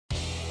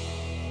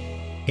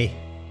Hey,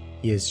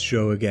 here's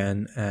Joe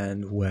again,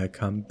 and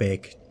welcome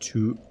back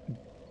to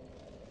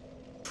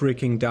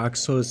freaking Dark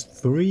Souls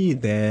 3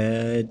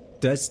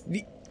 that does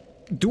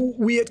do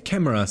weird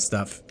camera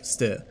stuff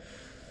still.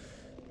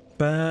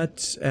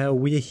 But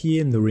we're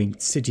here in the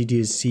Ringed City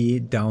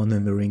DLC, down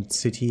in the Ringed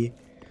City,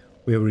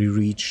 where we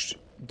reached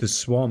the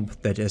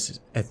swamp that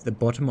is at the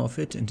bottom of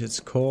it, and it's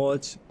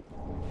called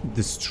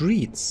the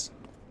Streets.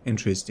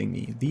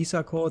 Interestingly, these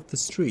are called the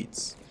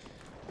Streets.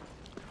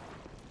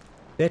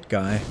 That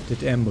guy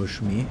did ambush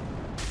me,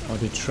 or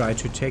did try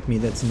to take me.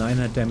 That's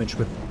 900 damage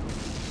with...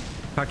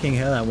 Fucking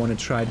hell, I want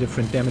to try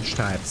different damage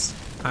types.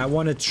 I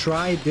want to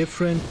try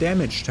different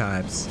damage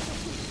types.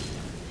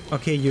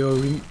 Okay, you're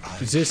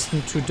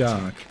resistant to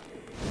dark.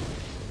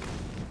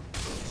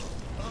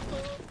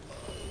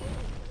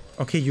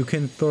 Okay, you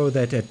can throw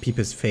that at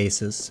people's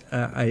faces.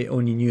 I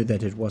only knew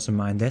that it was a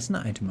mine. There's an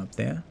item up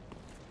there.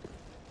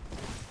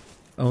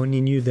 I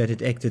only knew that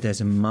it acted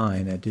as a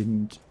mine. I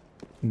didn't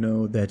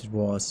know that it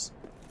was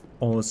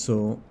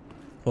also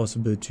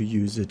possible to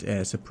use it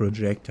as a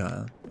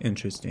projectile.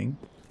 Interesting.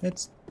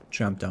 Let's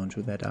jump down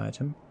to that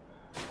item.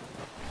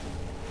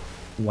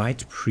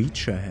 White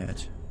preacher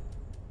head.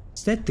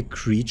 Is that the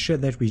creature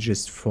that we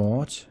just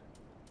fought?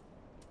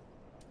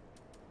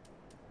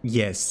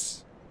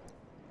 Yes.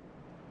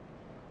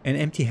 An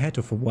empty head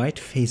of a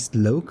white-faced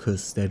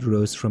locust that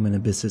rose from an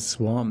abyssal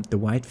swamp. The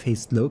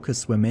white-faced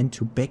locusts were meant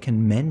to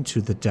beckon men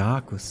to the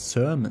dark with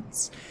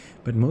sermons,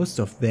 but most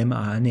of them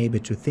are unable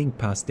to think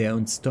past their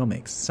own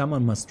stomachs.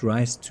 Someone must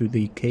rise to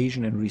the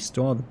occasion and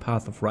restore the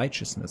path of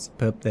righteousness.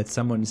 Perhaps that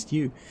someone is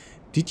you.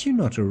 Did you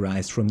not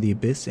arise from the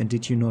abyss, and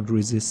did you not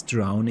resist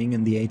drowning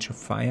in the age of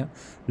fire?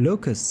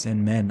 Locusts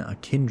and men are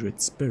kindred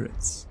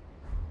spirits.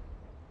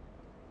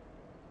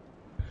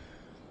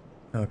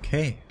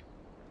 Okay.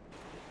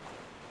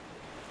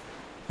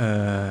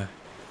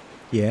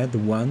 Yeah, the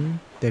one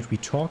that we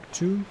talked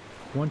to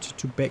wanted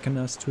to beckon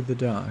us to the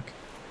dark.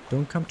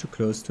 Don't come too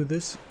close to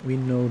this. We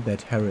know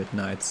that Herod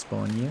Knights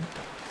spawn here.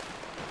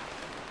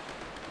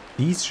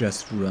 These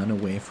just run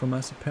away from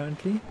us,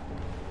 apparently.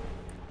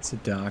 It's a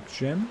dark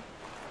gem.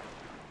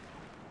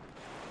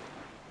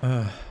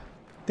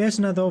 There's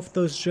another of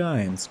those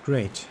giants.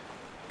 Great.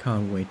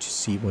 Can't wait to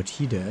see what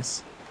he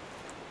does.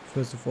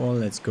 First of all,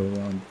 let's go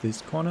around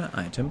this corner.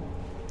 Item.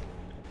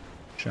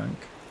 Junk.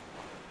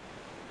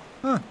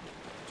 Ah,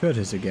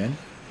 tortoise again.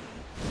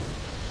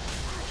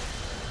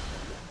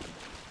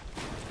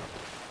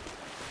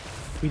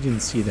 We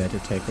didn't see that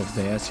attack of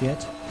theirs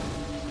yet.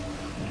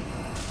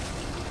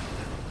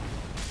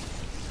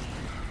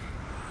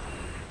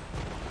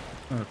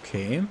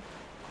 Okay.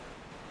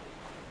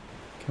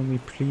 Can we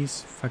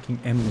please fucking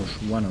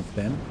ambush one of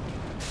them?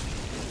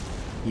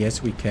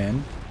 Yes, we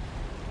can.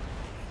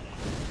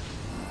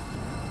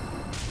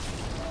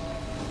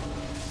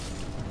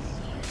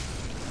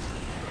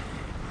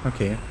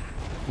 Okay.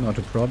 Not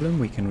a problem,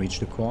 we can reach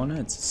the corner.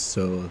 It's a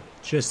soul.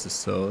 Just a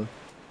soul.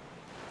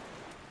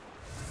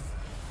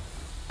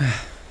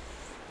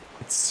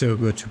 It's so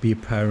good to be a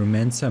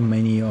pyromancer.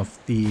 Many of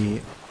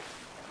the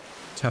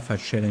tougher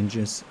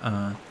challenges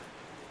are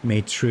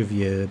made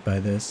trivial by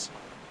this.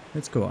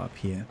 Let's go up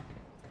here.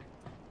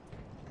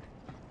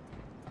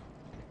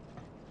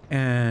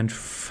 And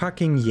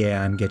fucking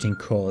yeah, I'm getting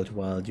cold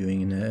while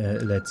doing a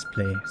Let's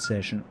Play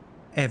session.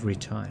 Every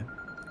time.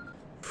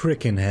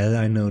 Frickin' hell,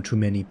 I know too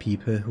many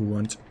people who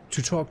want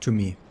to talk to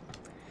me.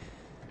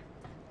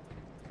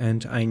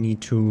 And I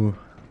need to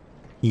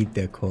heed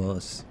their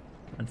calls,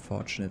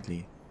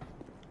 unfortunately.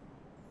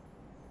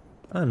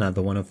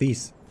 Another one of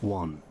these.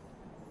 One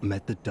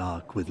met the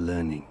dark with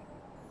learning,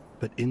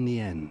 but in the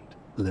end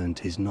learned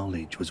his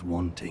knowledge was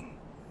wanting.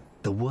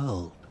 The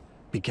world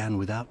began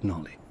without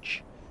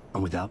knowledge,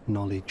 and without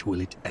knowledge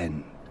will it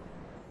end.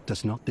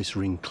 Does not this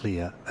ring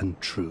clear and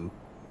true?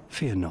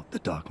 Fear not the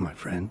dark, my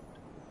friend,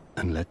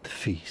 and let the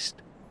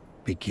feast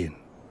begin.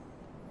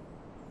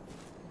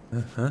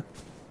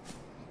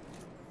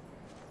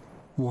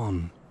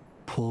 One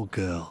poor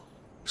girl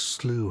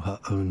slew her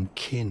own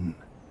kin,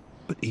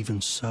 but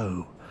even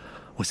so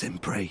was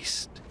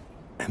embraced,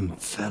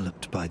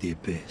 enveloped by the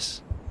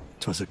abyss.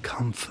 'Twas a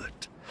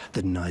comfort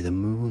that neither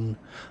moon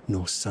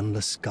nor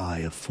sunless sky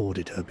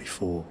afforded her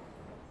before.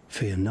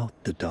 Fear not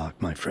the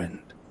dark, my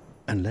friend,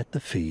 and let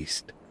the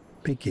feast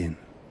begin.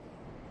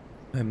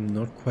 I'm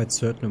not quite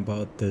certain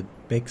about the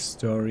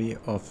backstory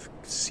of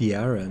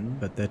Ciaran,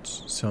 but that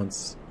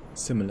sounds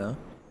similar.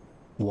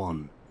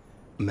 One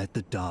met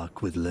the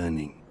dark with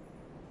learning,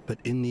 but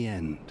in the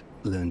end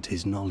learned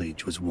his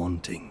knowledge was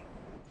wanting.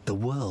 The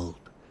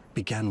world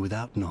began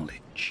without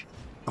knowledge,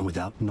 and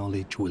without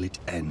knowledge will it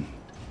end.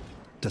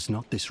 Does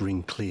not this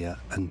ring clear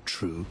and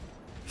true?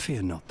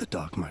 Fear not the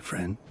dark, my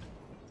friend,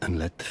 and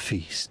let the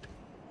feast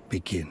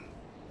begin.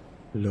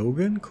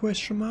 Logan,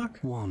 question mark?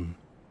 One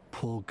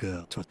poor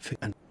girl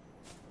and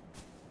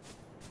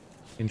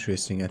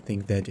interesting, I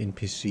think that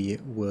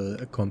NPC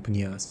will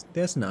accompany us.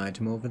 There's an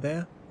item over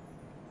there.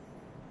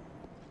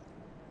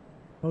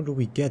 How do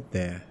we get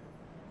there?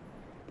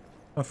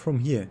 Oh, from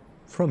here.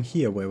 From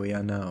here where we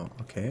are now.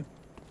 Okay.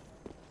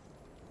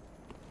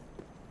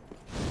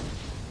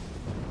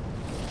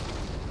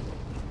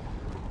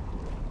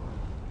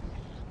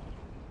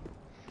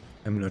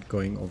 I'm not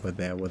going over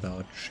there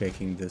without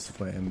checking this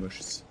for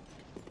ambushes.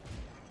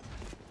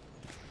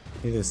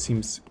 Okay, this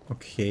seems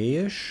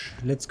okay-ish.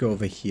 Let's go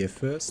over here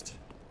first.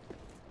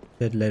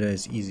 That ladder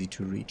is easy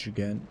to reach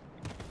again.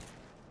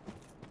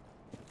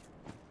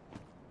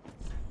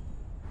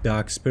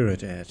 Dark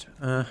Spirit Ad.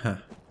 Aha.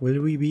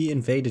 Will we be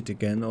invaded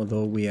again,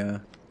 although we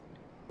are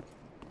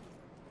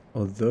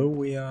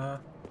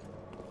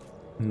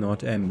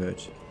not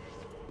embered?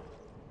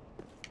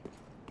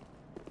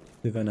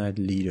 Silver Knight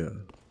Leader.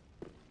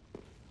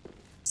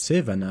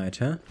 Silver Knight,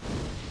 huh?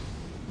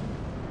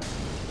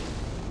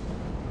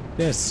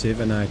 There's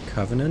Silver Knight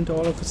Covenant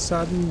all of a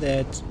sudden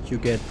that you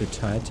get the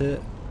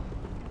title.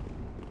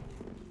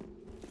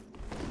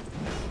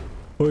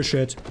 Push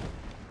it.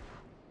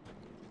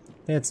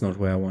 That's not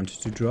where I wanted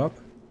to drop.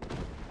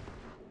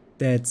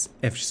 That's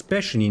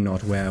especially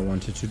not where I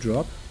wanted to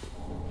drop.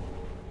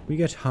 We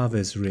get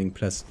Harvest Ring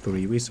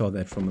 +3. We saw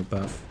that from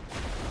above.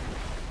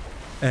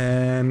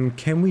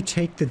 Can we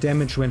take the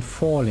damage when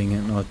falling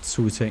and not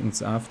 2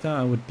 seconds after?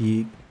 I would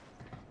be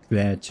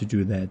glad to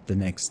do that the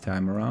next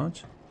time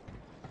around.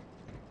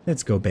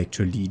 Let's go back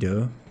to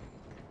Lido.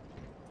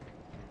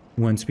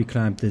 Once we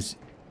climb this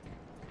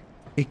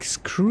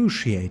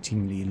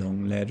excruciatingly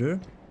long ladder.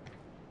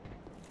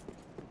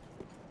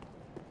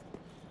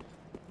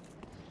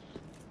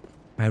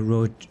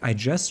 I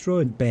just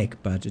rode back,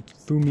 but it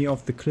threw me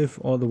off the cliff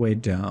all the way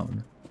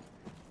down.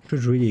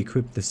 Should really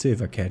equip the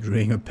Silver Cat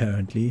ring,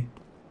 apparently.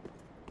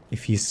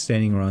 If he's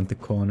standing around the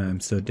corner,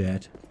 I'm so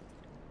dead.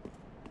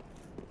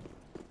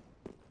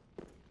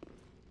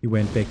 He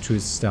went back to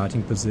his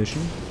starting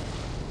position.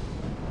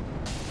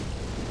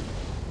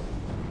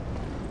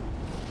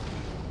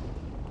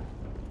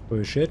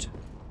 Push it.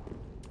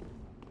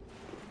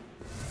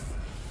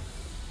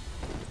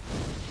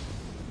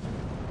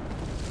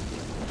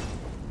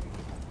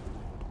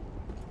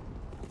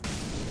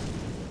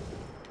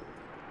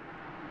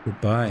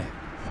 Goodbye.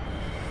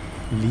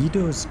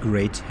 Lido's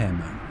Great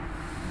Hammer.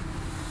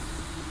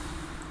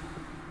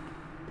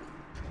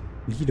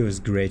 Lido's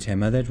Great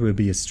Hammer, that will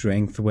be a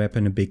strength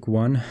weapon, a big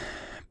one.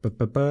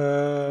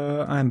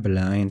 I'm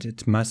blind.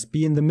 It must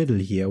be in the middle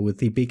here with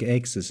the big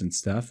axes and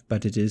stuff,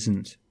 but it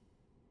isn't.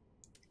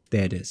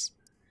 There it is.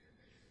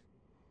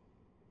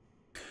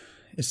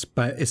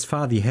 Is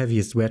far the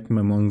heaviest weapon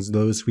amongst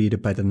those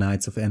wielded by the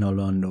Knights of Anor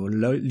Londo.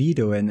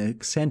 Lido, an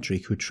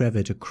eccentric who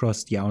travelled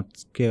across the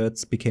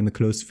outskirts, became a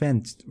close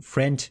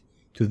friend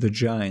to the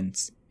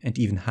giants, and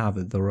even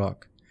Harvard the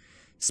Rock.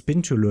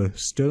 Spin to lure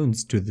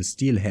stones to the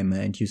steel hammer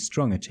and use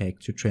strong attack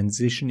to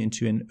transition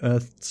into an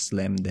earth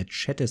slam that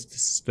shatters the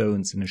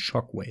stones in a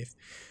shockwave.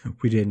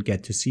 We didn't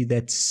get to see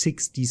that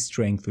 60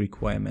 strength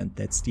requirement.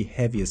 That's the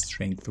heaviest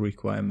strength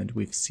requirement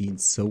we've seen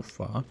so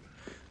far.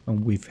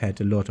 And we've had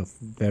a lot of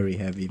very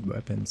heavy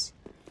weapons.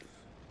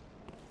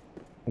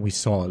 We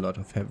saw a lot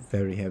of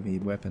very heavy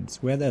weapons.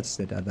 Where does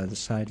that other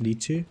side lead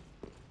to?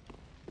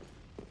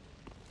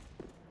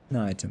 An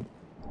item.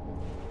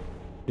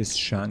 Just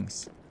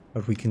chunks.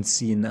 But we can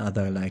see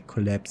another like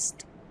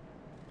collapsed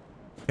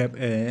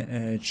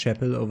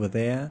chapel over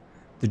there.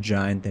 The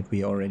giant that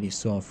we already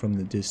saw from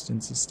the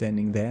distance is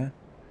standing there.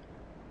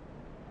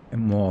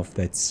 And more of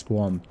that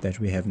swamp that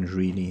we haven't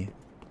really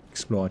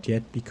explored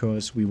yet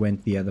because we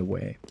went the other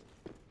way.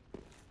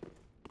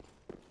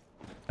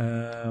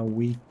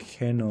 We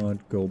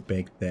cannot go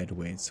back that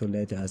way, so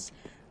let us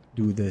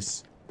do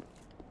this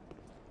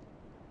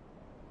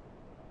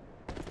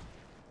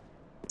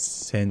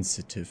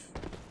sensitive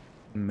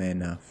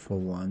manner for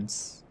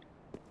once.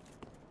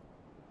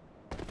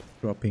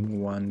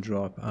 Dropping one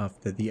drop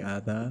after the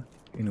other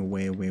in a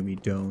way where we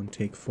don't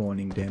take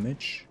falling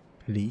damage.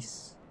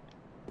 Please.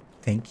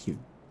 Thank you,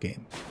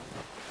 game.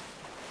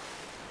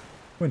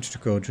 Wanted to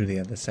go to the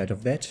other side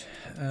of that.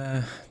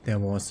 There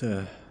was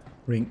a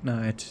ring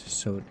knight,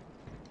 so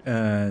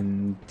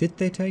did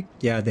they take?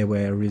 Yeah, they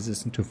were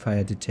resistant to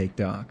fire, did take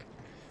dark.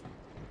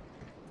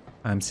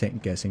 I'm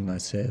second guessing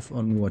myself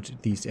on what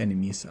these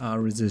enemies are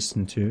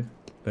resistant to,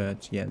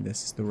 but yeah,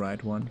 this is the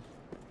right one.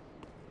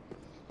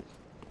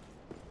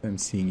 I'm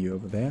seeing you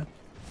over there.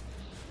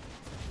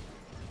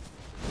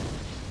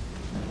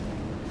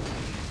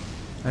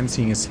 I'm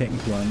seeing a second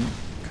one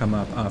come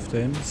up after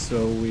him,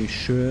 so we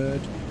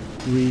should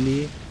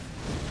really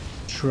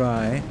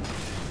try.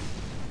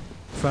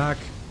 Fuck.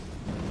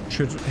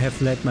 Should have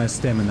let my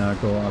stamina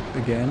go up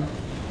again.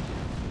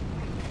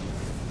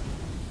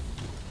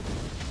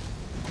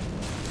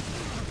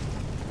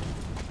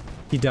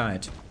 He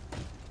died.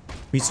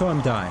 We saw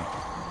him die.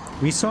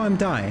 We saw him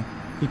die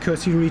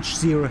because he reached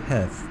 0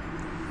 health.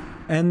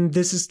 And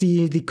this is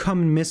the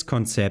common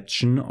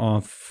misconception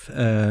of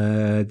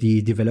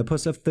the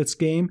developers of this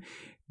game.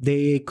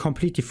 They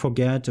completely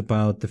forget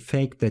about the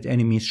fact that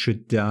enemies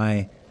should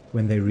die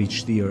when they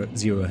reach 0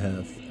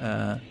 health.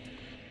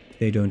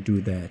 They don't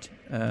do that.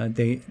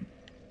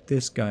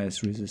 This guy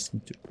is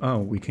resistant to... Oh,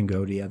 we can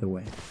go the other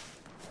way.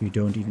 You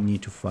don't even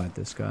need to fight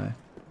this guy.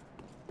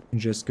 You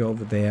just go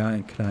over there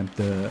and climb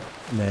the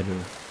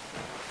ladder.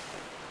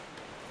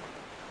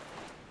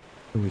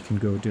 So we can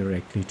go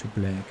directly to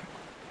black.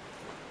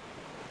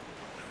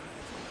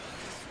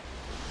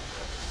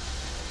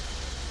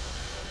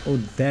 Oh,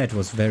 that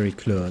was very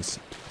close.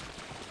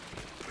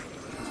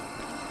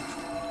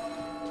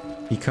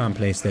 He can't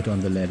place that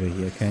on the ladder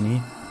here, can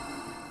he?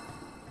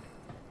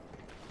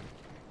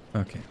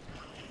 Okay.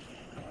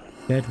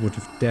 That would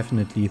have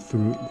definitely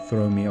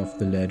thrown me off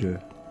the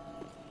ladder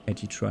had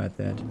he tried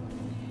that.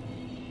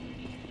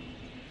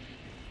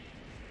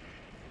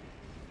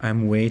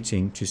 I'm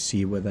waiting to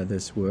see whether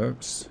this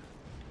works.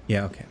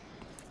 Yeah, okay.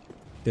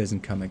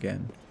 Doesn't come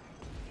again.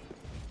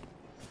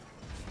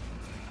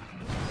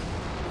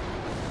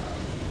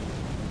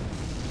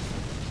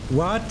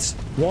 What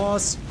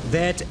was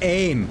that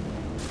aim?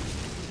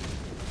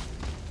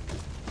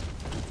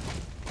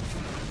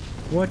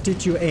 What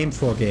did you aim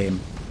for, game?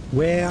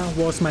 Where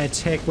was my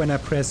attack when I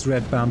pressed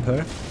red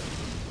bumper?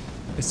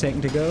 A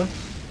second ago?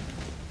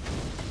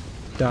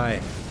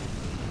 Die.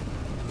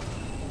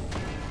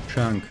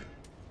 Chunk.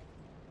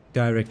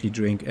 Directly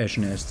drink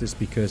Ashen Estus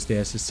because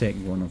there's a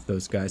second one of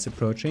those guys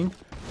approaching.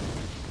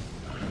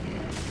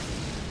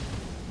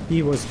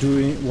 He was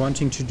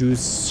wanting to do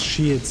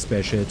shield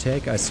special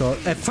attack. I saw...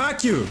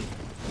 fuck you!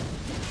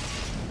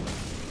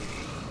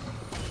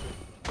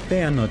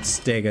 They are not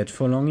staggered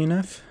for long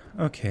enough.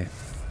 Okay.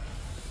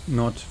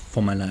 Not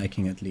for my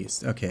liking at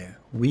least. Okay.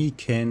 We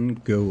can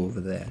go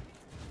over there.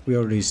 We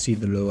already see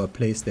the lower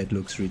place. That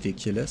looks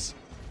ridiculous.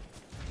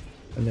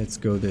 But let's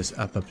go this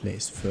upper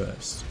place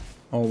first.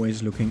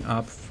 Always looking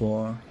up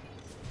for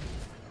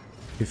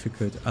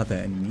difficult other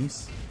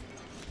enemies.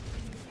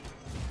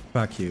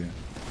 Fuck you.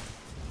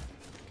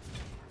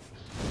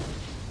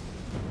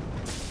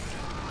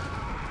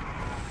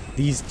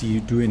 These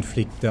do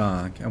inflict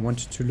dark. I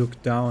wanted to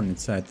look down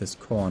inside this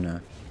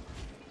corner.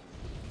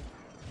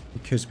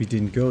 Because we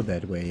didn't go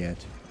that way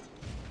yet.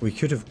 We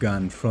could have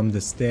gone from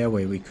the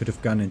stairway. We could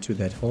have gone into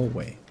that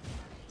hallway.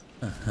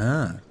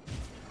 Aha.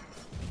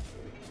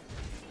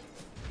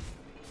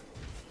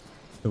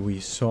 So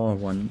we saw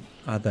one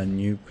other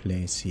new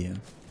place here.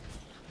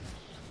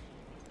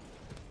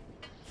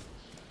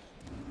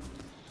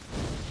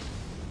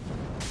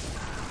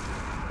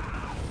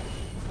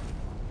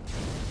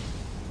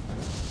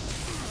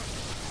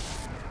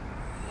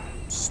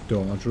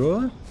 Store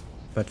drawer,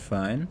 but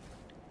fine.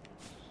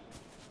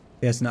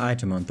 There's an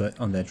item on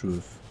that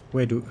roof.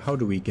 How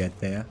do we get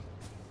there?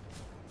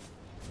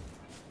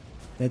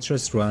 Let's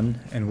just run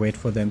and wait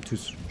for them to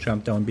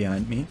jump down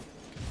behind me.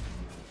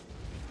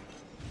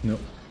 No.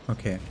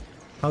 Okay.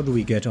 How do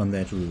we get on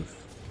that roof?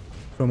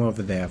 From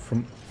over there.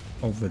 From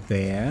over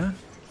there?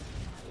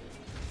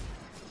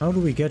 How do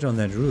we get on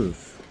that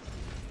roof?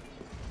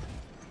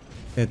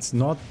 That's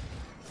not...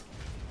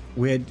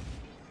 We're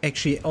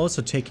actually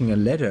also taking a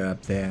ladder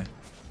up there.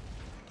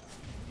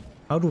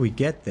 How do we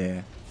get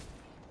there?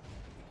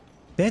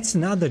 That's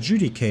another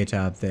judicator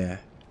up there.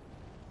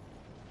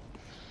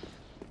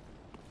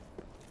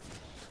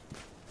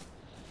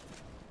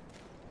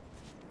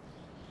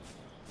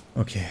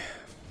 Okay.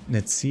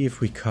 Let's see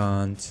if we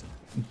can't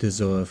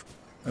dissolve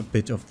a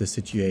bit of the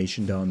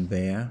situation down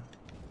there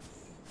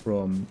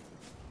from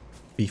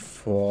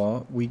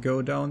before we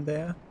go down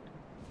there.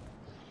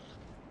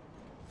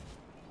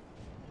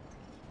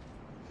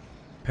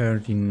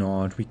 Apparently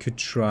not. We could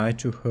try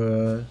to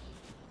hurl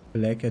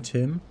black at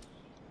him.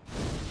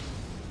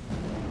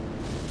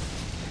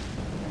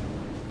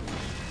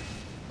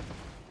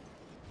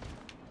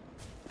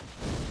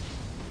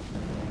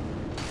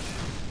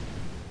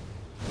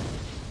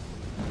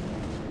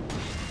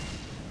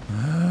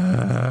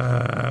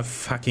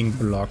 Fucking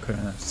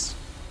blockers.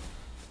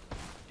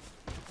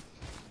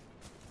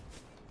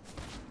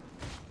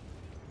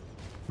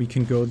 We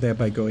can go there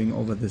by going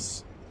over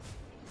this.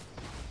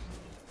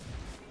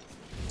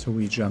 So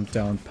we jump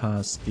down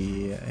past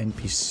the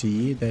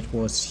NPC that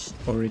was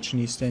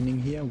originally standing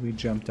here. We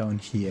jump down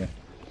here.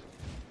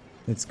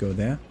 Let's go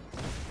there.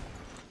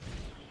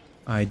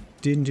 I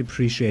didn't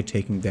appreciate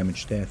taking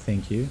damage there,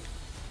 thank you.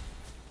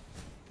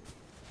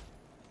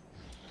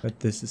 But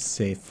this is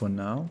safe for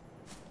now.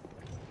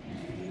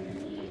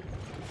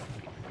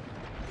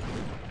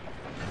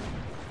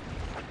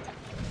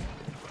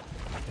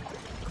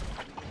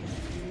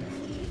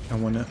 I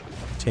wanna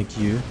take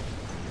you.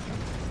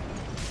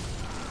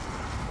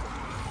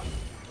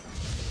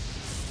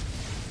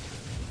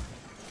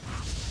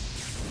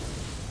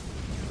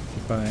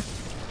 Goodbye.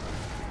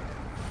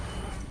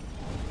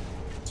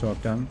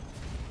 Talk done.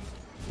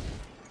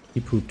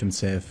 He pooped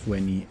himself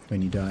when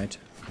he died.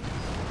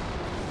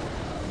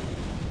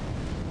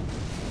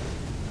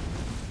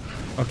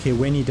 Okay,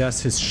 when he does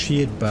his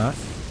shield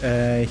buff,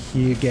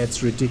 he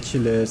gets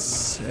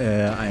ridiculous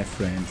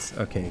iframes.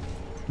 Okay,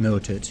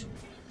 noted.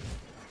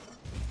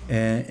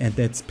 And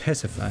that's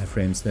passive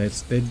iframes.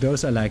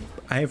 Those are like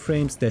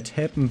iframes that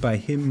happen by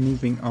him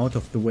moving out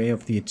of the way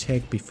of the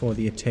attack before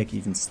the attack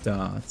even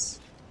starts.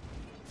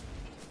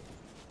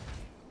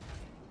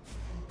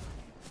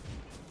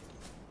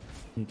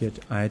 You get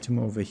item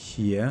over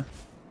here.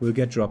 We'll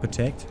get drop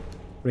attacked.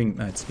 Ringed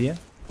Knight Spear.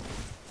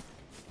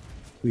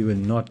 We will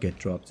not get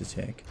dropped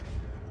attack.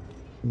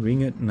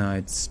 Ringed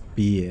Knight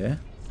Spear.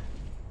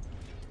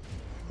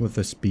 With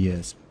the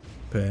spears.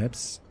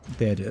 Perhaps.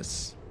 There it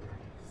is.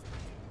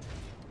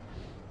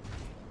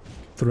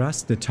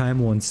 Thrust the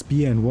time-worn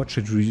spear and watch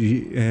it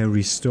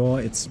restore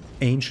its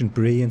ancient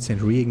brilliance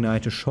and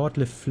reignite a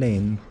short-lived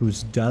flame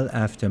whose dull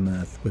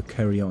aftermath will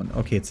carry on.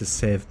 Okay, it's a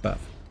self-buff.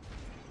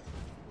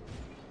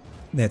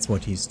 That's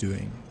what he's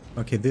doing.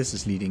 Okay, this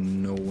is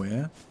leading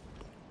nowhere.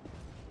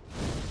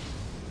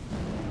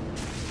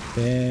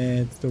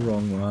 That's the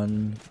wrong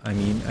one. I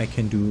mean, I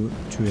can do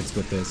 2 hits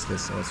with this.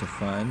 This is also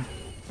fine.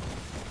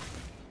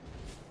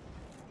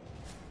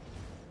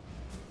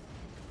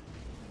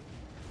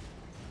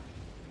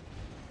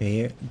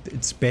 Okay,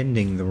 it's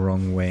bending the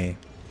wrong way.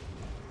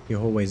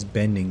 You're always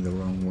bending the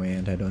wrong way,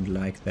 and I don't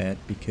like that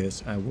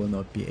because I will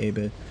not be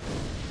able to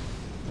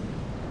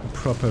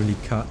properly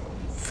cut.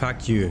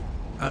 Fuck you.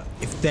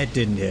 If that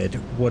didn't hit,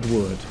 what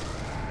would?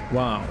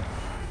 Wow.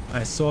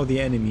 I saw the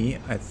enemy,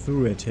 I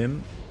threw at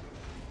him.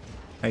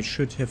 I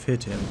should have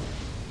hit him.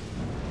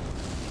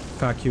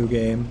 Fuck you,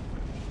 game.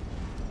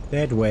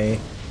 That way.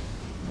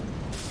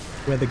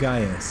 Where the guy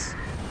is.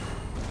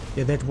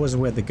 Yeah, that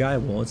wasn't where the guy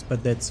was,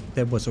 but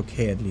that was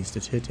okay, at least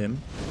it hit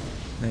him.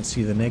 And I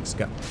see the next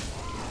guy.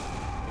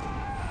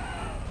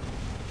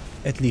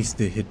 At least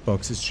the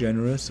hitbox is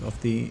generous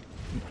of the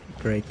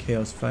Great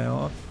Chaos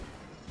Fire.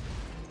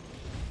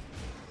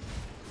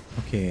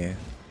 Okay,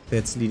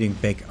 that's leading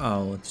back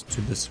out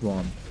to the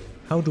swamp.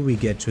 How do we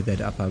get to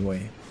that upper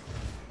way?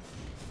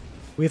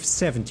 We have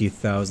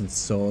 70,000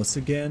 souls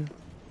again.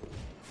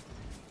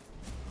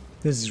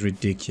 This is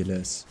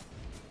ridiculous.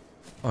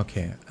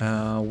 Okay,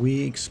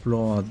 we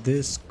explore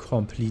this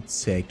complete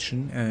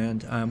section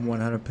and I'm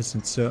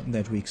 100% certain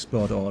that we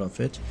explored all of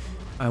it.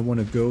 I want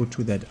to go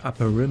to that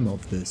upper rim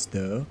of this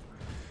though.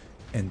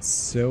 And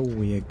so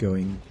we are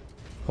going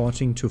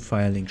porting to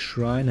Firelink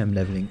Shrine. I'm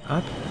leveling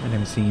up and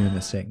I'm seeing you in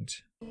a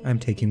second. I'm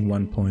taking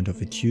 1 point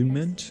of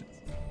attunement.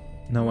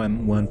 Now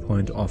I'm 1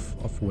 point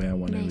off of where I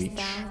want to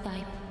reach.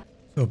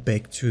 So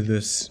back to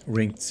this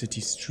ringed city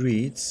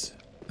streets.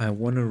 I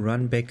want to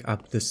run back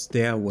up the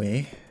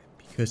stairway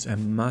because I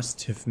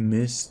must have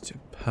missed a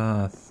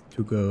path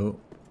to go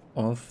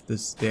off the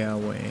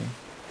stairway.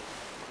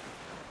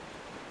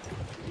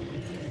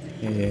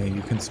 Yeah,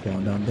 you can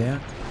spawn down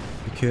there.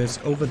 Because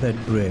over that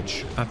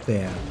bridge up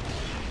there,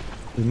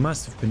 we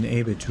must have been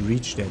able to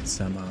reach that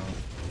somehow.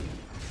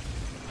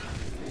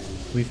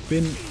 We've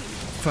been...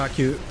 Fuck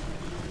you.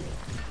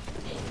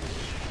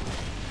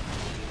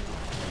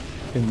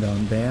 Been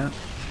down there.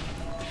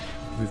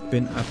 We've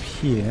been up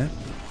here.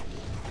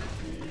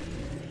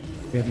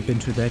 We haven't been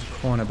to that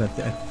corner, but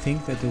I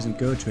think that doesn't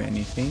go to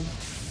anything.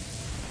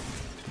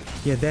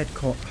 Yeah, that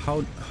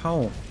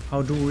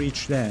how do we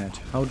reach that?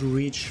 How do we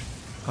reach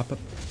up?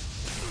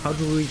 How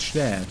do we reach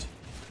that?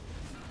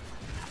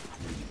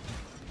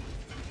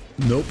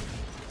 Nope,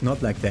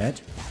 not like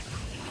that.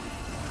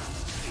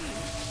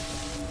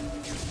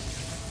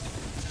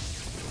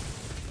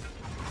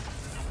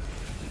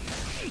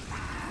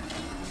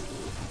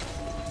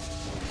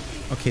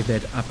 Okay,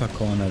 that upper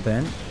corner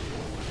then.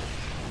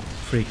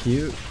 Freak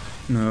you.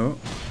 No.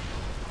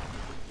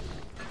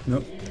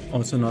 Nope.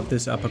 Also not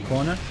this upper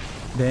corner.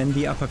 Then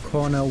the upper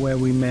corner where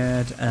we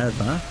met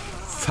Alba.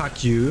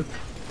 Fuck you.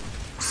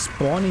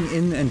 Spawning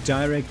in and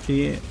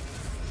directly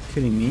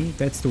killing me.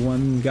 That's the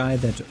one guy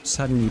that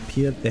suddenly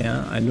appeared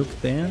there. I looked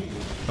there.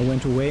 I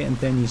went away and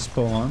then he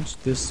spawned.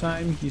 This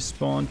time he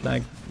spawned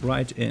like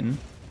right in.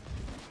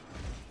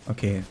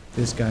 Okay,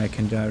 this guy I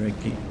can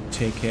directly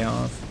take care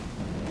of.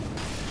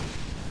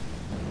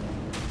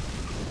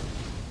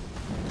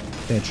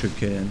 That should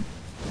kill him.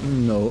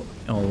 No,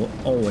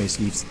 always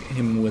leaves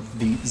him with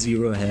the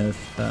 0 health,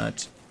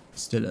 but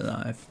still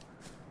alive.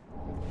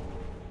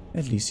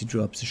 At least he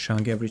drops a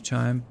chunk every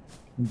time.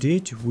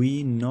 Did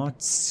we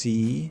not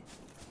see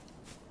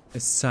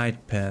a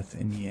side path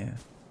in here?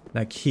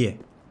 Like here.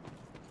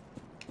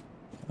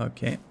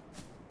 Okay.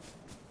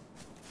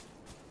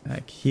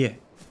 Like here.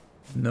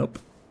 Nope.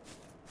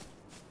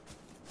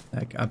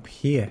 Like up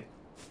here.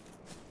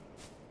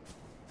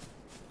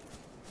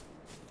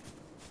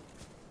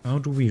 How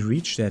do we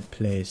reach that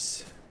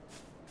place?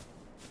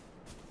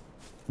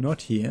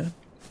 Not here.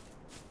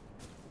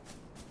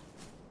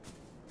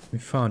 We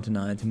found an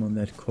item on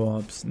that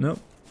corpse. Nope.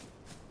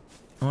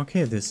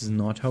 Okay, this is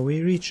not how we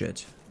reach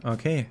it.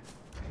 Okay.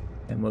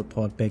 Then we'll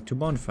port back to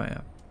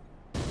Bonfire.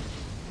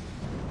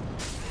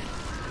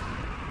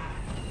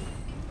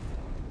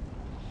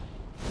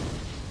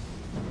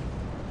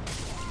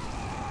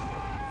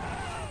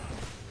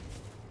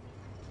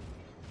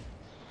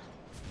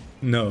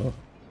 No.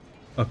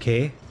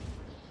 Okay.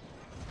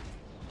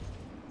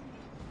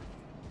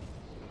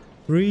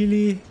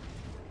 Really?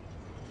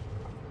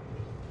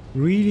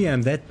 Really?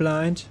 I'm that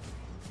blind?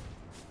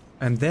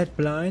 I'm that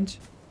blind?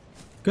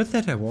 Good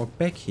that I walked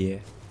back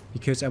here.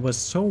 Because I was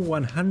so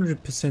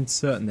 100%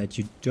 certain that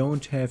you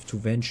don't have to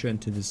venture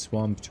into the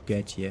swamp to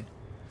get here.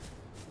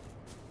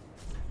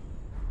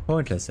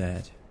 Pointless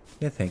ad.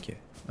 Yeah, thank you.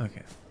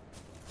 Okay.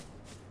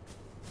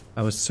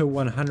 I was so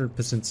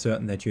 100%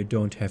 certain that you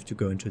don't have to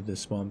go into the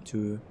swamp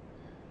to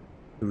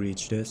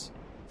reach this.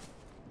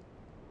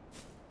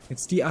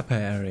 It's the upper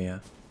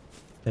area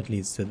that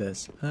leads to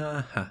this.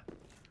 Aha.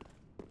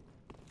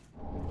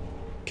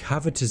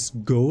 Covetous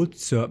gold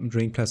serpent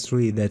ring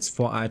 +3. That's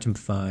for item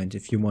find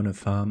if you want to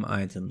farm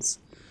items.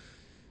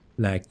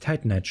 Like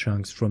titanite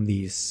chunks from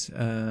these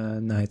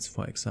knights,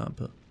 for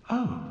example.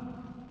 Oh,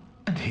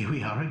 and here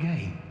we are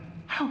again.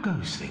 How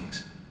goes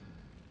things?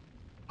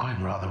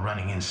 I'm rather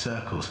running in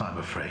circles, I'm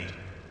afraid.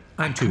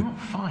 I cannot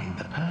find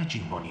the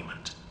purging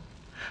monument.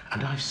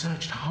 And I've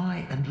searched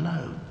high and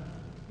low.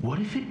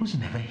 What if it was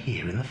never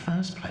here in the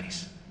first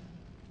place?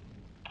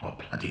 Oh,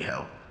 bloody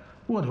hell.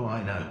 What do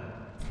I know?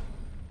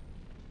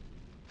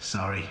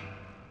 Sorry.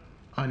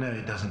 I know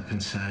it doesn't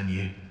concern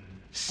you.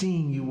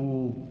 Seeing you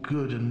all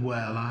good and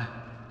well,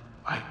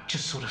 I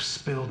just sort of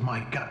spilled my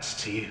guts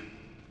to you.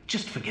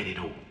 Just forget it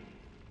all.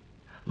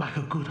 Like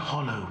a good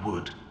hollow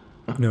would.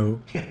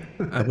 No,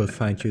 I will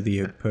find you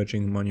the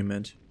purging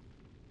monument.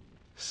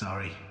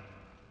 Sorry.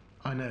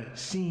 I know,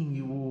 seeing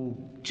you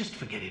all, just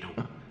forget it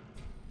all.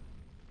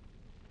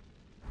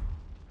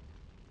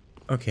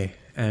 Okay,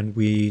 and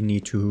we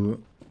need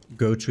to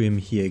go to him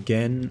here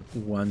again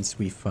once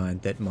we find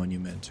that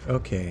monument.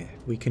 Okay,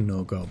 we can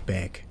now go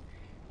back.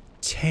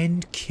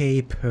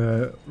 10k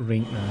per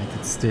ring knight,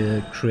 it's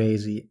still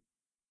crazy.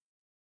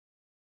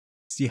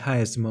 It's the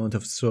highest amount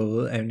of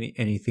soul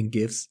anything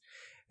gives,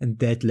 and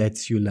that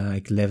lets you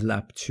like level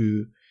up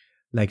to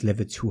like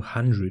level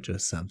 200 or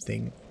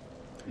something.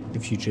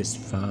 If you just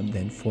farm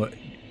then for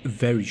a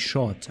very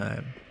short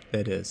time,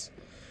 that is.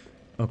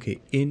 Okay,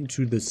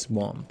 into the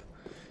swamp.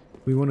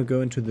 We want to go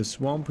into the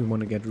swamp, we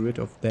want to get rid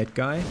of that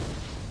guy.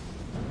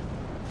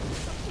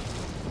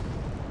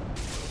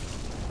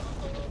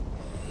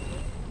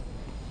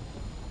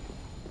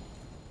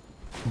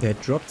 That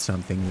dropped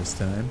something this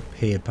time.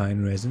 Pale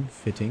pine resin,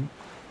 fitting.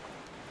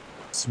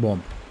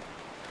 Swamp.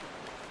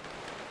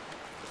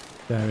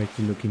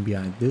 Directly looking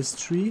behind this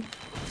tree.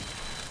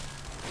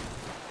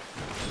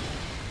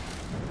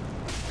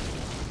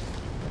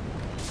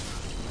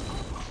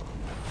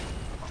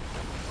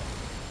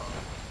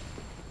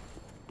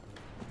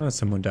 Oh,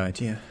 someone died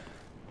here.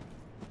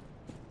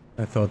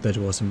 I thought that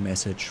was a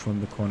message from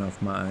the corner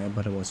of my eye,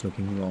 but I was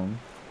looking wrong.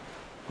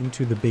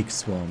 Into the big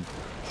swamp.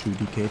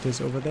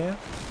 Judicators over there.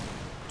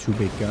 Two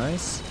big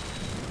guys.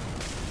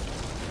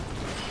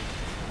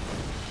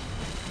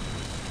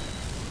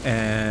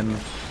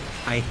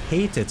 I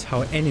hate it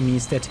how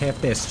enemies that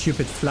have their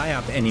stupid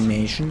fly-up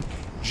animation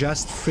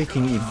just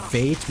freaking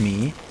evade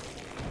me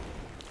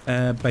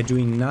by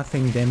doing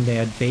nothing than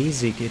their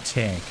basic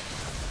attack.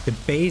 The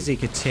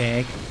basic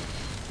attack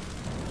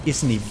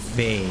is an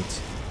evade.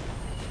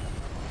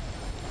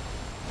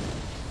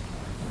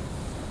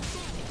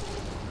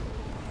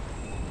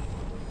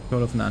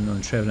 Call of an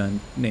unknown traveler,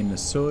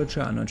 nameless soldier,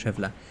 unknown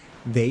traveler.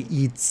 They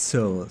eat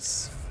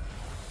souls.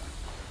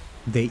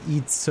 They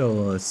eat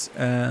souls.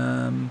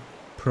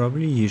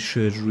 Probably you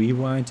should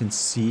rewind and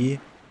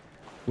see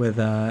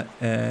whether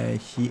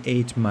he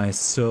ate my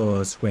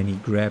souls when he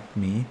grabbed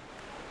me.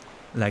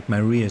 Like my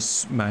real,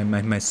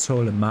 my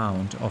soul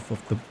amount off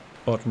of the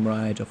bottom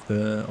right of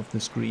the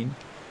screen.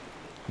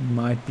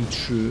 Might be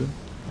true.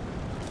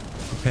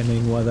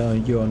 Depending whether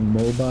you're on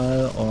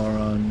mobile or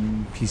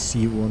on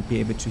PC, you won't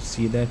be able to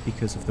see that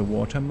because of the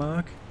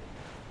watermark.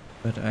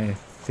 But I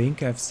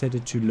think I've set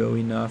it to low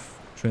enough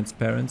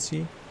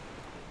transparency.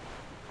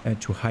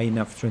 To high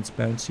enough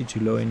transparency, to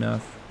low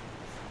enough...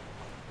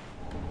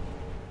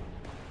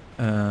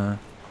 to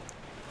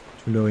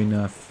low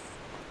enough...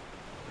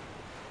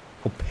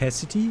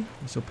 opacity?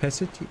 Is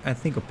opacity? I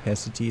think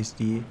opacity is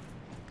the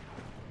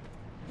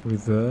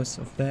reverse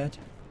of that.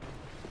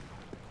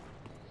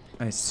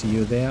 I see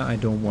you there. I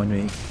don't want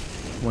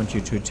you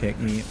to attack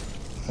me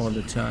all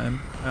the time.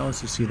 I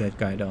also see that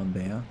guy down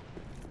there.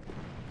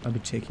 I'll be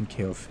taking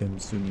care of him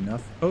soon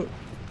enough. Oh!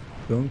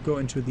 Don't go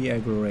into the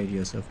aggro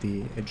radius of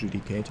the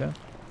adjudicator.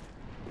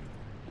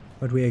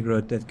 But we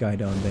aggroed that guy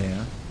down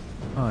there.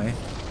 Hi.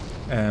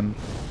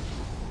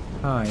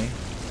 Hi.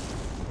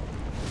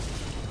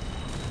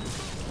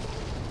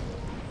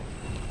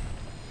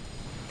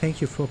 Thank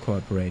you for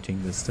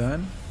cooperating this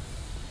time.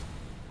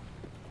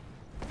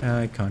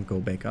 I can't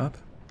go back up.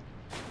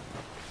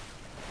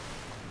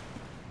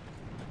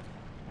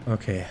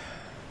 Okay.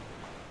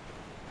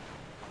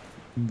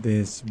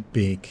 This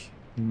big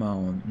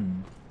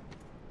mountain.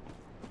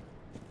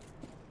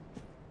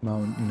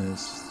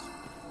 Mountainous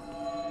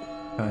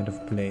kind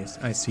of place.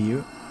 I see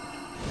you.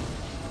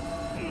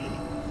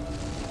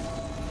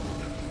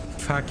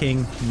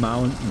 Fucking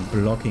mountain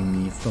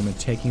blocking me from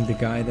attacking the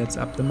guy that's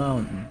up the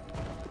mountain.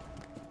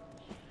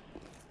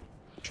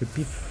 Should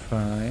be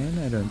fine.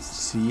 I don't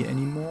see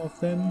any more of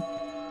them.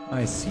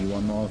 I see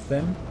one more of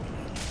them.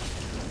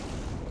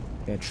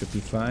 That should be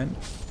fine.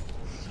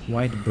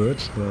 White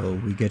birch bow.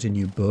 We get a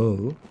new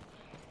bow.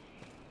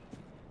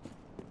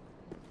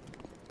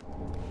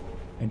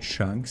 And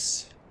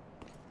chunks.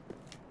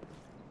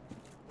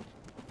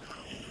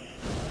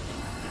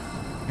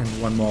 And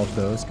one more of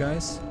those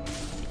guys.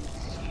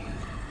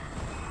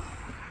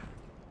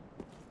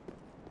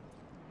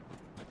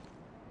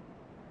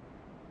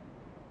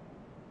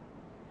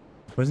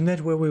 Wasn't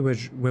that where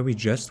we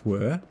just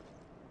were?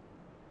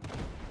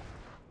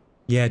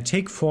 Yeah,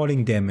 take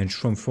falling damage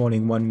from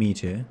falling 1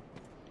 meter.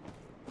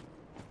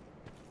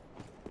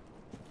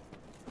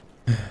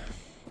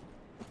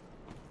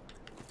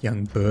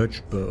 Young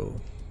birch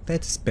bow.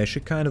 That's a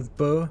special kind of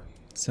bow.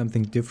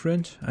 Something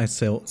different. I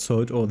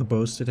sold all the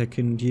bows that I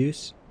couldn't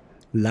use.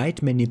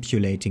 Light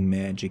manipulating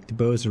magic. The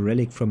bow is a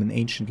relic from an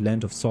ancient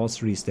land of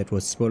sorceries that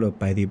was swallowed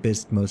by the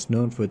abyss, most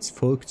known for its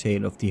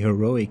folktale of the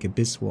heroic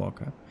abyss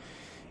walker.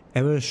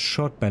 Arrows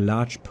shot by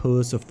large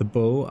pulls of the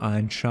bow are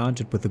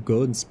enchanted with a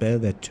golden spell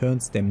that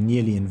turns them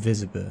nearly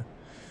invisible.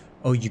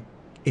 Oh,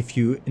 if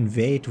you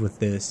invade with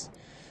this,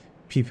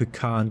 people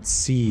can't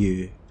see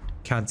you.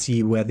 Can't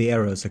see where the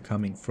arrows are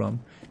coming from.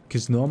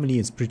 Because normally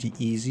it's pretty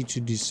easy to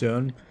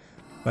discern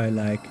by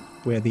like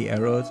where the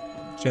arrows,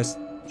 just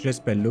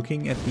by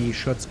looking at the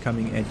shots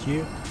coming at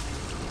you,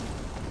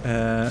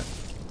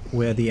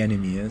 where the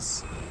enemy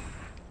is.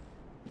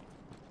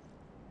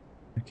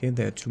 Okay,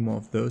 there are 2 more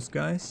of those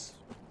guys.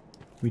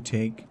 We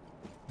take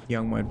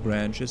young white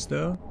branches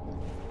though.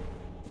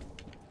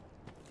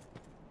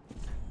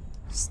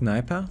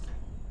 Sniper?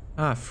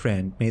 Ah,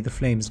 friend, may the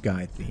flames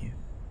guide thee.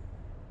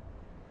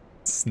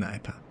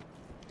 Sniper.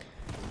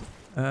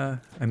 I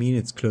mean,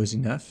 it's close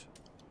enough.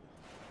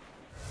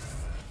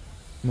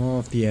 More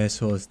of the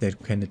assholes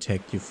that can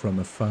attack you from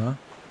afar.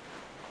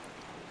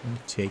 I'll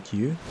take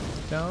you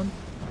down.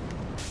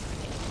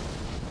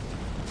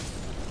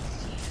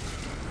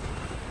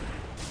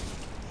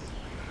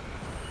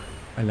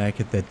 I like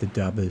it that the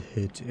double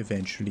hit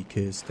eventually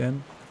kills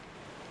them.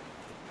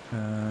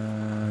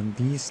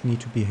 These need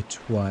to be hit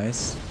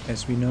twice,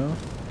 as we know.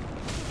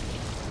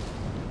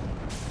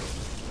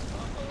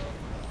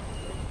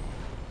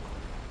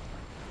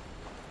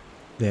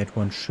 That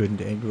one shouldn't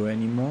aggro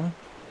anymore.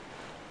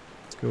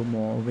 Let's go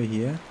more over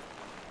here.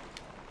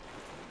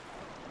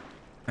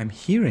 I'm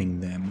hearing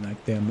them,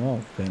 like there are more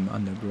of them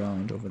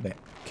underground over there.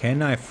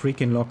 Can I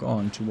freaking lock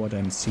on to what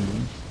I'm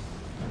seeing?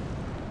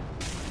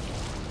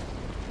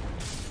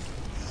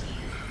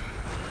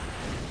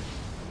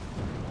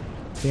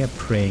 They are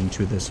praying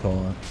to this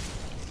hall.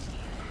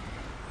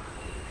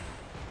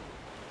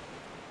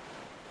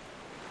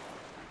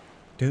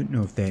 Don't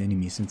know if there are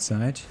enemies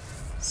inside.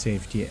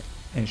 Safety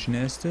Ashen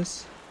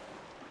Estes.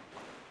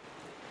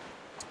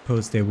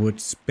 Suppose they would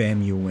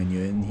spam you when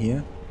you're in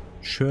here.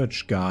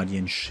 Church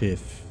Guardianship.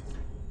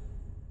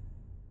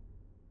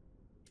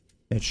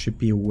 That should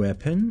be a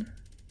weapon.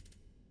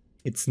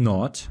 It's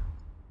not.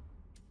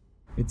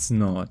 It's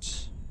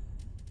not.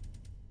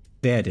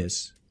 There it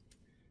is.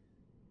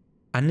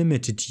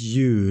 Unlimited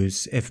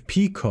use.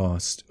 FP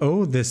cost.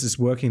 Oh, this is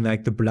working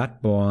like the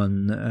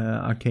Bloodborne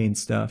arcane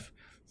stuff.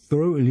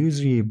 Throw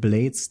illusory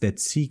blades that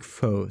seek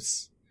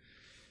foes.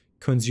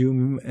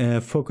 Consume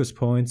focus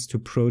points to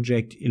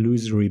project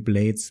illusory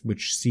blades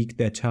which seek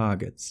their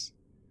targets.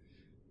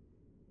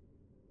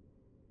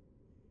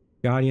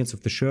 Guardians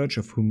of the Church,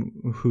 of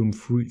whom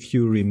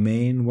few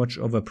remain, watch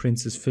over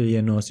Princess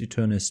Filianor's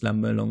eternal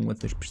slumber along with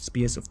the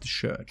spears of the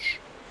Church.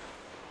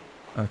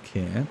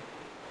 Okay.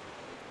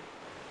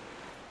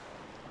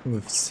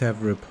 With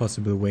several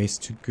possible ways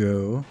to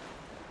go,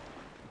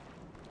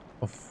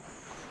 of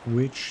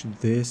which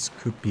this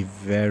could be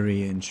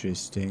very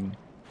interesting.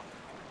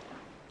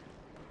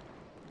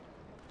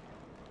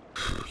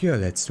 Yeah,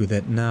 let's do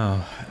that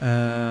now.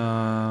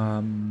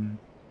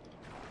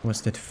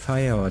 Was that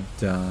fire or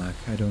dark?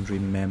 I don't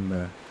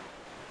remember.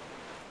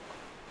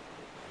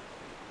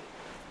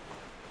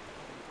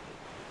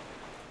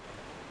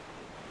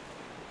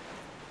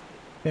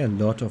 There are a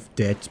lot of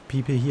dead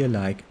people here,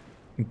 like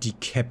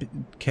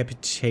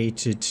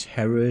decapitated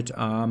herald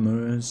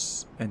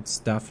armors and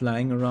stuff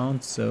lying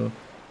around, so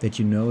that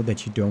you know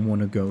that you don't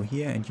want to go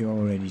here and you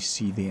already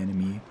see the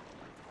enemy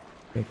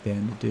back there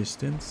in the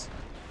distance.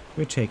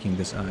 We're taking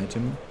this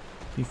item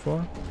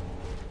before.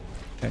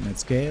 Titanite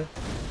scale.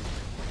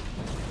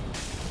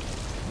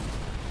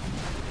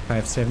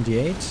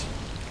 578.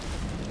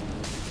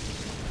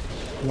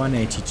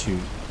 182.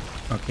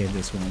 Okay,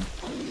 this one.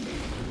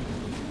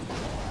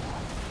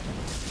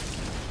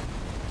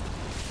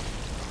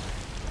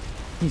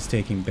 He's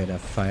taking better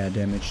fire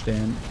damage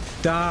than...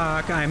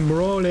 Dark! I'm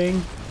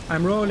rolling!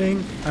 I'm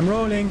rolling! I'm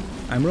rolling!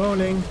 I'm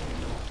rolling!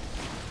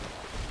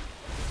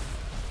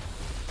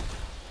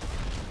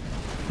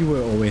 You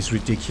were always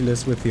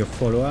ridiculous with your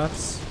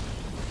follow-ups.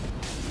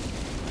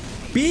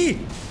 B!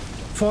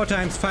 4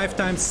 times, 5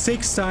 times,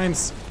 6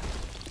 times!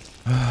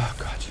 Oh,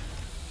 God.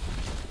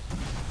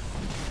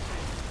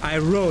 I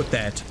wrote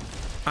that.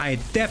 I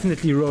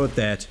definitely wrote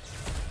that.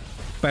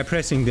 By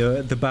pressing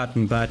the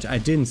button, but I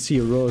didn't see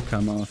a roll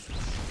come off.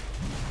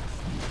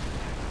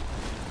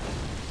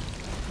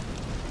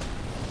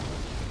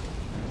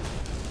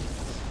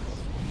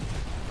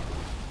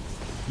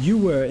 You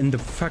were in the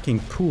fucking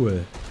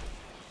pool.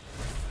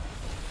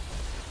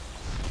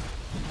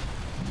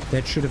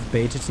 That should have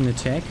baited an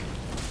attack.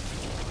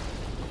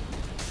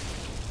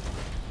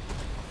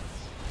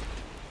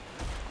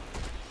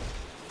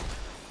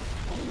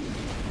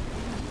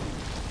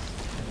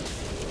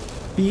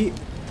 B.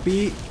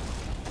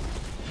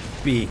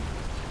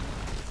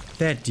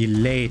 That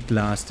delayed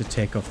last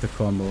attack of the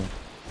combo.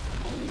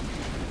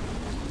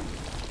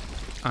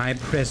 I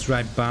pressed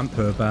right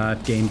bumper,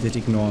 but game did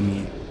ignore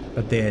me.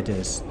 But there it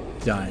is.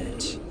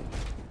 Died.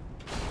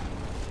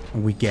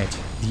 We get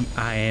the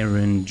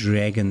Iron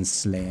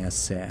Dragonslayer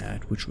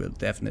set, which we'll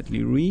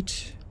definitely read.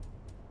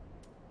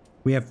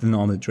 We have the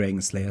normal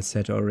Dragonslayer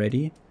set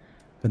already,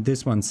 but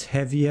this one's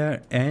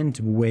heavier and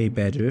way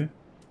better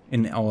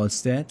in all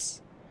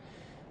stats.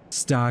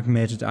 Stark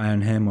matted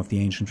iron helm of the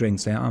ancient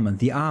Dragonslayer armor.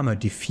 The armor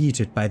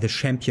defeated by the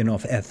champion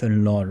of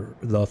Ethan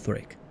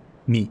Lothric,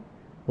 me,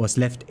 was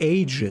left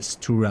ages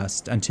to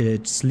rust until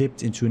it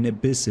slipped into an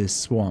abyss's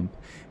swamp,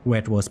 where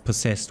it was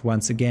possessed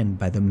once again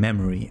by the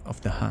memory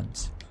of the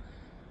hunt.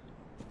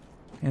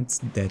 And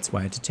that's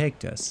why it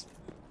attacked us.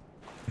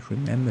 It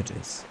remembered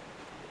us.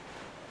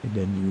 It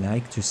didn't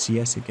like to see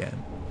us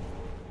again.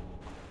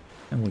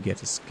 And we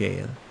get a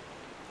scale.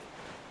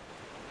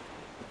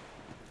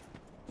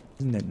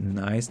 Isn't that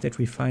nice that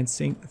we find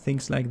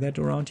things like that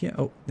around here?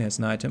 Oh, there's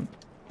an item.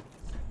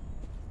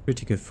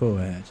 Critical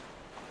forehead.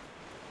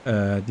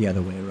 The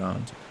other way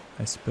around,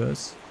 I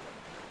suppose.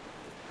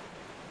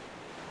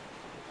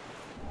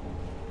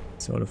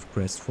 Sort of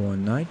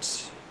crestfallen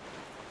knight.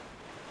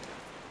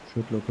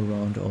 Should look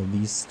around all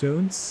these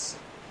stones.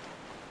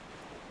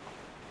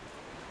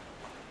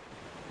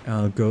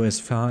 I'll go as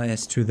far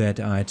as to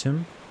that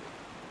item.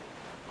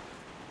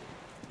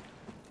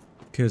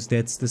 Because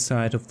that's the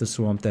side of the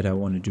swamp that I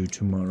want to do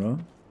tomorrow.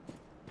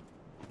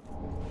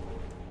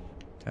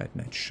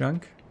 Titanite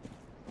chunk.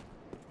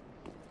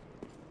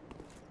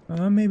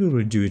 Maybe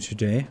we'll do it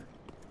today.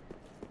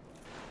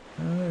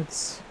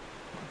 It's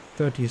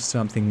 30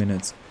 something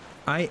minutes.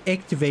 I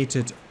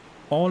activated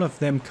all of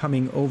them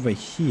coming over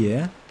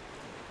here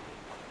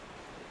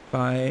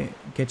by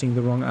getting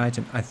the wrong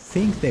item. I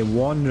think they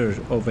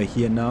wandered over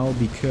here now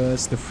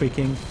because the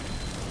freaking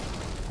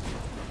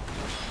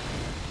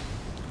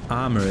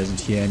armor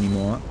isn't here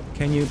anymore.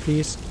 Can you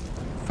please?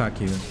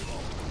 Fuck you.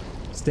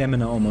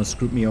 Stamina almost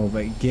screwed me over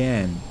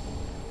again.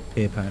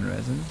 Pale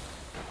resin.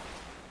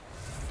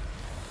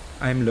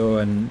 I'm low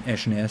on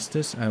Ashen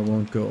Estus. I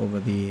won't go over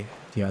the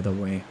other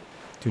way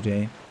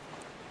today.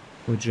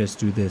 We'll just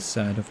do this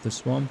side of the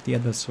swamp. The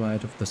other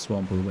side of the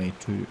swamp will wait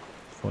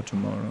for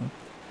tomorrow.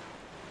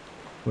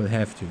 We'll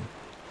have to.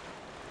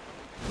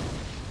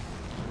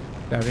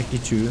 Directly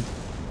 2.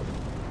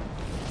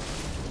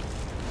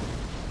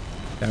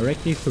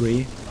 Directly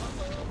 3.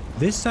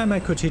 This time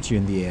I could hit you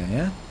in the air,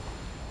 yeah?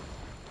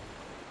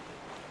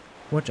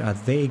 What are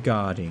they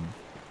guarding?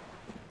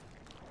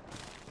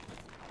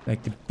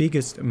 Like the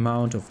biggest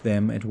amount of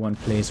them at one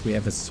place we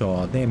ever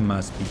saw. They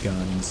must be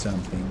guarding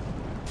something.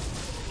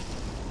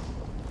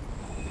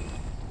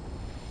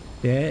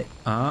 There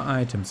are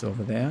items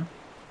over there.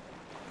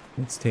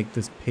 Let's take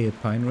this pale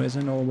pine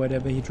resin or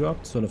whatever he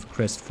dropped. Sort of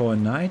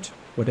crestfallen knight.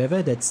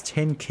 Whatever. That's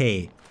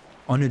 10k.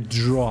 On a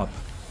drop.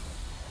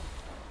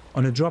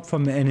 On a drop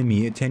from an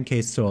enemy. A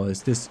 10k soul.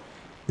 This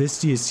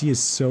DLC is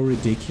so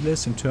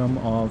ridiculous in terms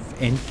of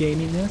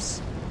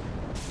endgaminess.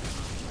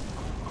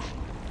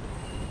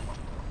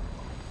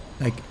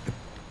 Like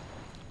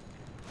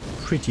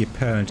pretty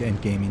apparent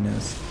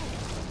endgaminess.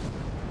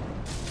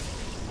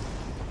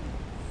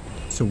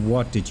 So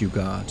what did you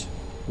guard?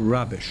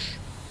 Rubbish.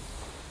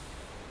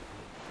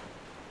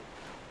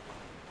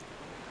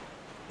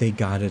 They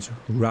guarded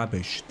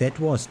rubbish. That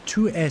was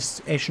 2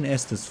 Ashen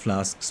Estus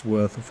flasks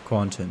worth of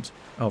content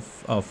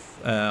of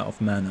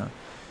mana.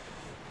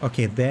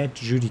 Okay, that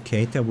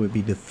Judicator will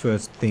be the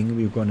first thing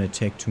we're gonna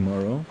attack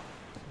tomorrow.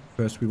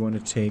 First we want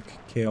to take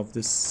care of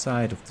this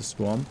side of the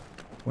swamp.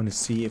 Want to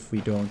see if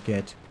we don't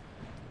get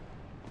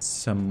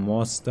some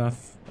more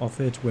stuff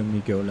of it when we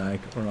go like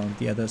around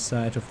the other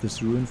side of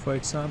this ruin, for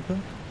example.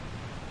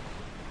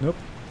 Nope.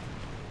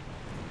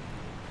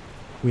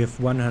 We have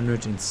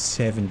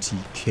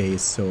 170k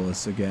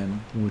souls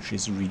again, which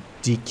is a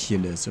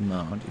ridiculous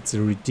amount. It's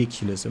a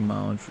ridiculous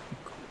amount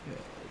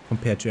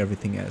compared to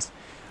everything else.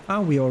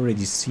 We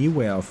already see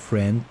where our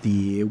friend,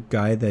 the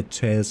guy that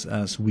tells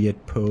us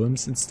weird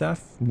poems and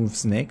stuff,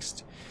 moves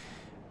next.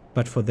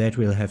 But for that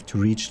we'll have to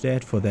reach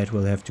that. For that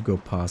we'll have to go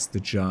past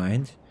the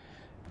giant.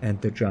 And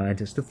the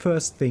giant is the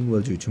first thing we'll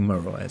do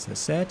tomorrow, as I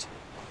said.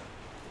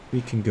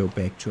 We can go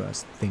back to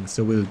us things.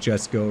 So we'll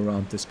just go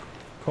around this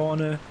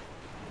corner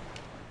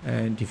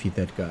and defeat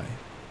that guy.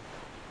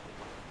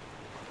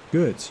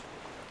 Good.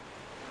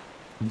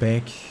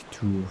 Back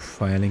to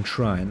Firelink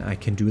Shrine. I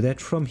can do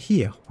that from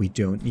here. We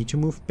don't need to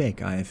move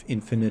back. I have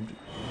infinite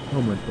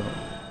moment bow.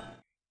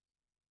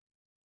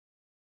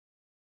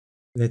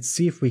 Let's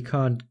see if we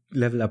can't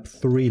level up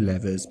 3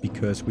 levels,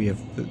 because we have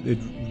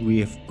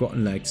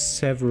gotten like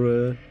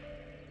several.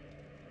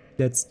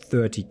 That's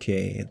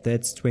 30k,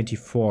 that's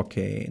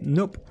 24k.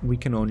 Nope, we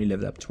can only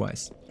level up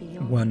twice.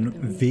 1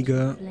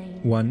 vigor,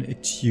 1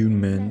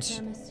 attunement,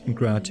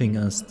 granting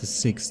us the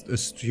 6th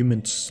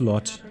attunement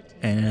slot,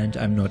 and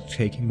I'm not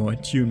taking more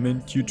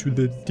attunement due to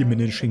the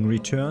diminishing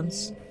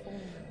returns.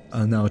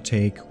 I'll now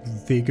take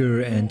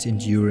vigor and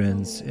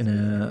endurance in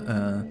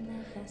a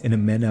in a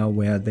manner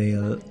where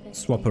they'll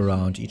swap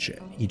around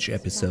each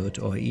episode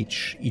or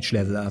each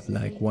level up,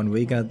 like one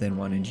vigor, then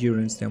one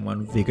endurance, then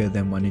one vigor,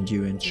 then one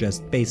endurance,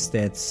 just base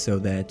stats so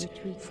that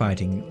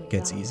fighting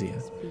gets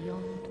easier.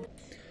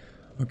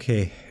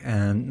 Okay,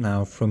 and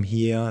now from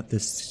here,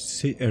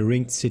 the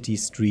Ringed City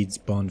Streets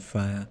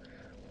bonfire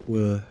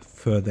will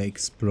further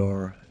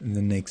explore in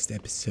the next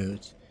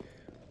episode,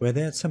 where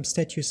there are some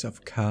statues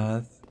of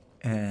Karth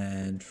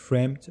and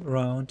framed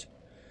around.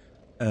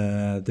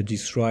 The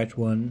destroyed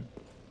one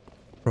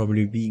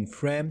probably being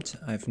framed,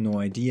 I have no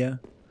idea.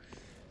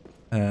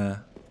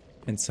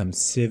 And some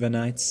Silver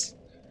Knights.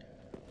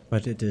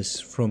 But it is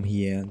from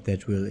here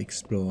that we'll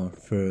explore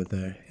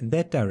further in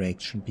that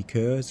direction,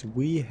 because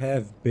we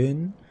have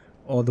been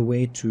all the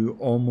way to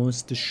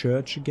almost the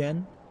church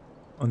again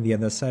on the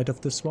other side of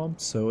the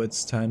swamp, so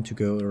it's time to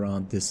go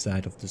around this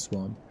side of the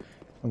swamp.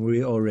 And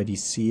we already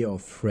see our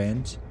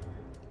friend,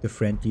 the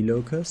friendly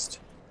locust,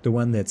 the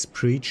one that's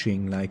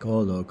preaching like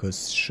all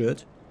locusts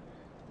should.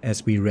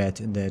 As we read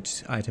in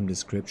that item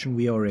description,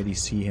 we already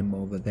see him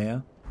over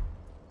there,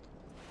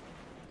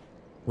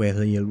 where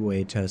he'll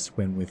wait us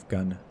when we've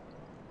gone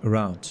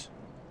around.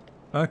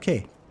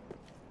 Okay,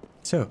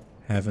 so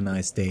have a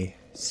nice day,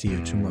 see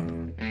you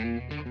tomorrow.